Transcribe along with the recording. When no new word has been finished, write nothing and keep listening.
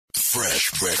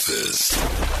Fresh breakfast.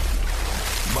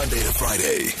 Monday to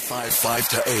Friday, 5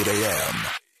 to 8 a.m.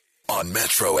 on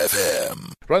Metro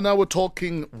FM. Right now we're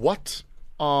talking, what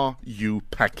are you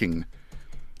packing?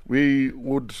 We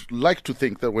would like to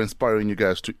think that we're inspiring you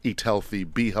guys to eat healthy,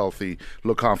 be healthy,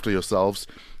 look after yourselves.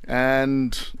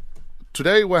 And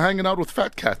today we're hanging out with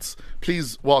Fat Cats.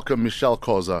 Please welcome Michelle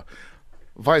Koza,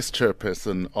 Vice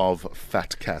Chairperson of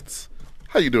Fat Cats.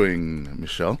 How are you doing,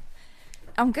 Michelle?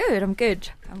 I'm good,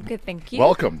 thank you.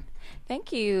 Welcome.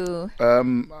 Thank you. My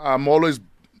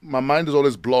mind is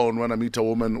always blown when I meet a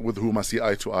woman with whom I see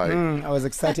eye to eye. I was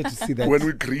excited to see that. When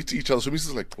we greet each other, so Mrs.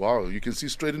 is like, wow, you can see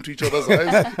straight into each other's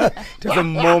eyes. It was a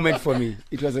moment for me.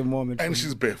 And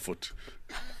she's barefoot.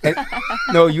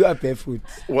 No, you are barefoot.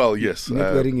 Well, yes.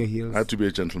 Not wearing your heels. I had to be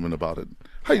a gentleman about it.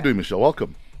 How you doing, Michelle?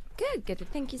 Welcome. Good.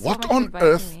 Thank you so What much. on for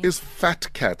earth inviting me. is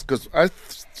Fat Cat? Because I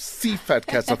see Fat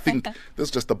Cats, I think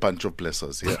there's just a bunch of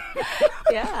blessers here.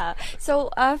 Yeah. So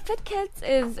Fat Cats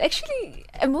is actually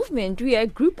a movement. We are a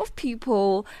group of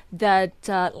people that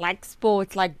like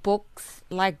sports, like books,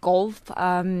 like golf.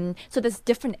 So there's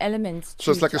different elements to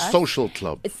So it's like a us. social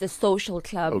club. It's a social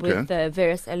club Okay. with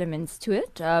various elements to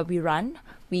it. We run,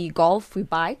 we golf, we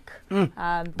bike.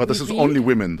 But this we is read. only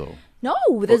women, though. No,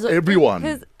 there's everyone.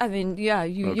 you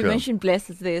Okay. mentioned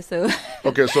blessers there, so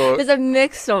Okay, so there's a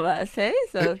mix of us, hey?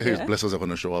 So his yeah. blessers are going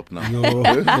to show up now.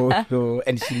 No.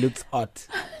 And she looks hot.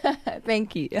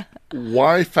 Thank you.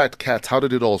 Why Fat Cats? How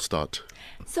did it all start?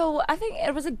 So I think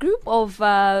it was a group of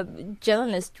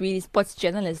journalists, really sports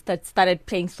journalists, that started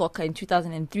playing soccer in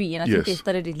 2003, and I think they Yes.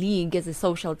 started a league as a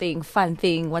social thing, fun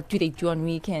thing. What do they do on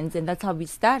weekends? And that's how we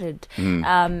started.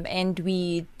 And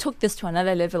we took this to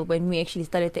another level when we actually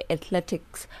started the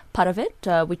athletics part of it,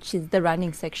 which is the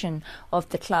running section of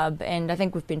the club. And I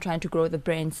think we've been trying to grow the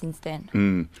brand since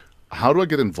then. How do I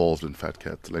get involved in Fat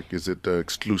Cat? Like, is it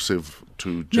exclusive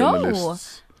to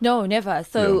journalists? No, never.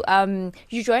 So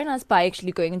you join us by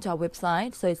actually going into our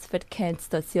website. So it's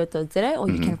fatcats.co.za, or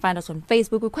you can find us on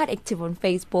Facebook. We're quite active on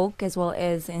Facebook as well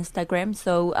as Instagram.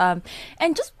 So,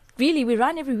 and just really, we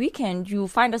run every weekend. You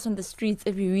find us on the streets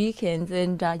every weekend.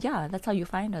 And that's how you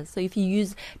find us. So if you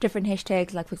use different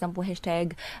hashtags, like for example,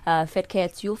 hashtag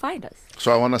fatcats, you'll find us.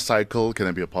 So I want to cycle. Can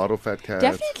I be a part of Fat Cat?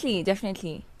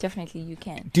 Definitely you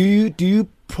can. Do you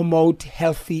promote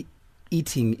healthy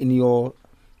eating in your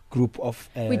group of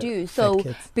We do. Fat So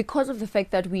Cats? because of the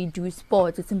fact that we do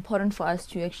sports, it's important for us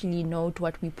to actually note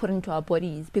what we put into our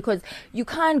bodies, because you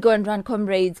can't go and run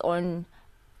comrades on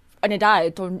a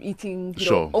diet, on eating,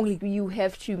 Sure. only you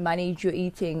have to manage your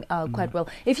eating quite well.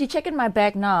 If you check in my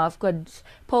bag now, I've got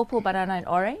purple, banana and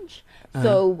orange.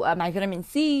 So my vitamin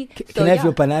C. Can I have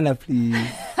your banana, please?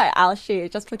 I'll share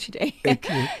just for today.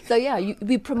 Okay. So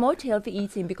we promote healthy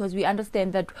eating because we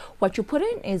understand that what you put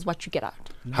in is what you get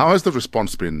out. How has the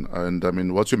response been? And I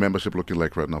mean, what's your membership looking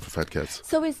like right now for Fat Cats?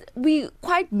 So we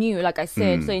quite new, like I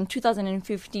said. So in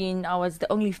 2015, I was the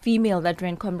only female that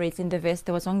ran comrades in the West.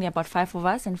 There was only about 5 of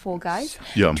us and 4 guys.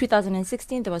 Yeah. In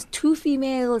 2016, there was 2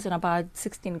 females and about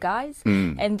 16 guys.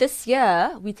 And this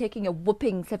year, we're taking a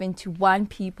whooping 71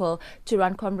 people to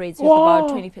run comrades with about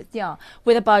 20.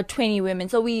 With about 20 women.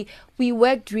 So we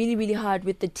worked really, really hard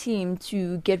with the team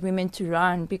to get women to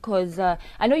run, because I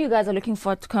know you guys are looking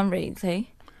forward to comrades, hey?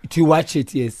 To watch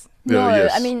it, yes. No,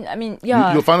 yes. I mean,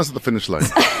 yeah. You'll find us at the finish line.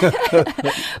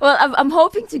 Well, I'm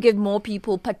hoping to get more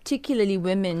people, particularly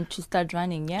women, to start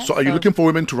running. Yeah. So are you looking for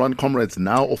women to run comrades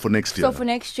now or for next year? So for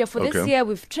next year, for this Okay. year,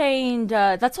 we've trained.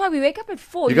 That's why we wake up at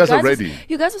 4. You guys are ready.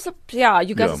 You guys are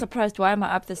you guys Yeah. are surprised why am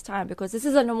I up this time, because this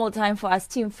is a normal time for us.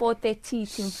 Team 4:30,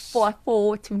 team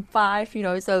 4, team 5.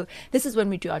 So this is when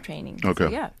we do our training. Okay.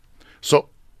 So, yeah. So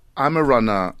I'm a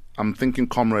runner. I'm thinking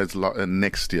comrades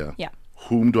next year. Yeah.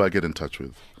 Whom do I get in touch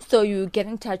with? So you get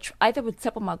in touch either with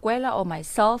Tsepo Makwela or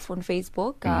myself on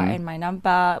Facebook, and my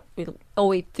number will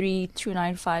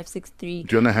 083-295-63. Do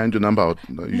you want to hand your number out?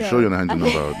 You sure you want to hand your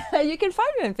number out? You can find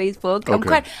me on Facebook.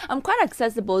 Okay. I'm quite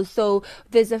accessible. So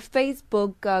there's a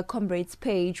Facebook comrades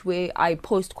page where I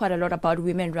post quite a lot about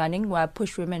women running, where I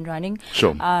push women running.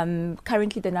 Sure.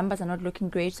 Currently the numbers are not looking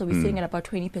great, so we're sitting at about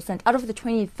 20%. Out of the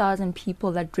 20,000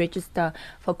 people that register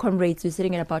for comrades, we're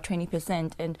sitting at about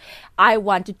 20%, and I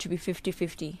want it to be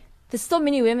 50-50. There's so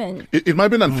many women. It might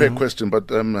be an unfair question, but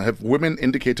have women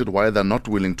indicated why they're not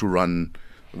willing to run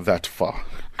that far?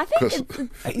 I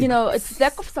think it's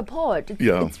lack of support.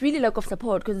 It's really lack of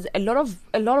support, because a lot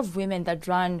of women that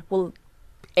run will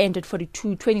end at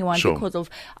 42, 21 Sure. because of,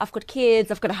 I've got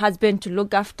kids, I've got a husband to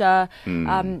look after,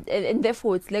 and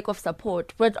therefore it's lack of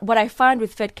support. But what I find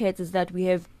with Fat Cats is that we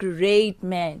have great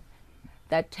men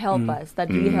that help us, that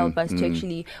really help us to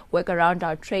actually work around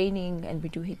our training, and we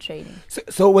do HIIT training.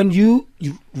 So when you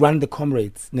run the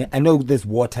comrades, I know there's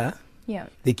water. Yeah.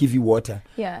 They give you water.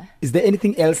 Yeah. Is there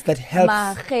anything else that helps?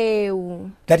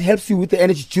 Mageu. That helps you with the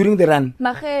energy during the run?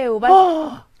 Mageu.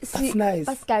 Oh, that's nice.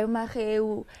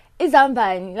 Mageu.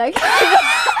 Izambani. Like,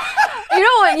 you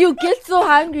know when you get so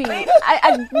hungry,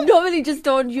 I normally just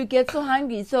don't. You get so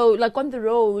hungry, so like on the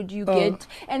road you get,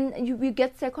 and we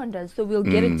get seconders. So we'll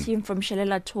get a team from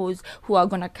Shalela Toes who are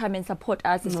gonna come and support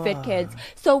us as fed kids.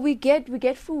 So we get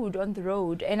food on the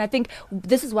road, and I think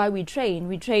this is why we train.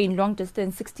 We train long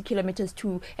distance, 60 kilometers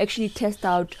to actually test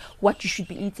out what you should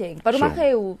be eating. But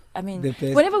Sure. I mean,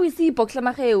 whenever we see Boxla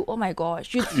Maheu, oh my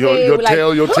gosh,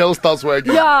 Your tail starts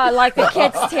wagging. yeah, like a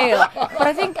cat's tail. But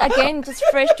I think, again, just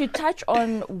fresh to touch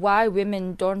on why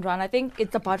women don't run. I think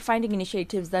it's about finding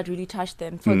initiatives that really touch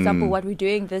them. For example, what we're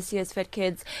doing this year as Fed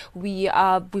Kids, we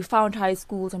found high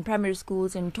schools and primary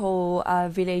schools in Toh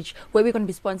village where we're going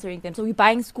to be sponsoring them. So we're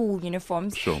buying school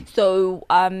uniforms. Sure. So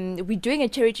we're doing a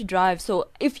charity drive. So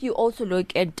if you also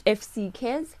look at FC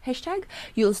Cares hashtag,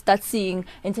 you'll start seeing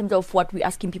in terms of what we're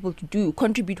asking people to do,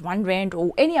 contribute R1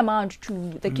 or any amount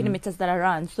to the kilometers that I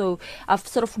run. So I've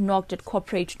sort of knocked at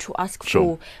corporate to ask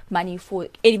Sure. for money for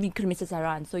any kilometers I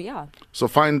run. So yeah. So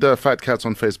find Fat Cats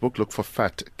on Facebook, look for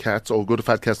Fat Cats, or go to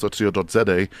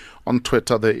fatcats.co.za. On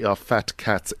Twitter, they are Fat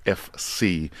Cats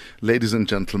FC. Ladies and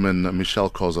gentlemen,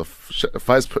 Michelle Koza,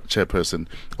 Vice Chairperson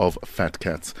of Fat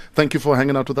Cats. Thank you for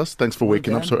hanging out with us. Thanks for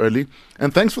waking up so early.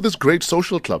 And thanks for this great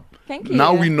social club. Thank you.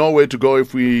 Now we know where to go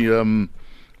if we want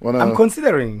to... I'm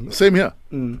considering. Same here.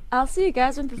 I'll see you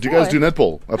guys on the Do you guys do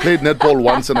netball? I played netball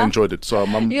once and I enjoyed it. So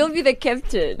You'll be the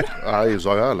captain.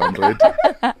 I'm ready.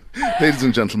 Ladies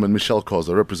and gentlemen, Michelle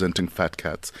Koza representing Fat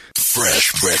Cats.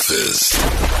 Fresh breakfast.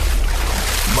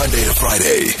 Monday to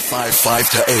Friday, 5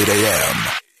 to 8 a.m.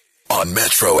 on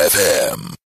Metro FM.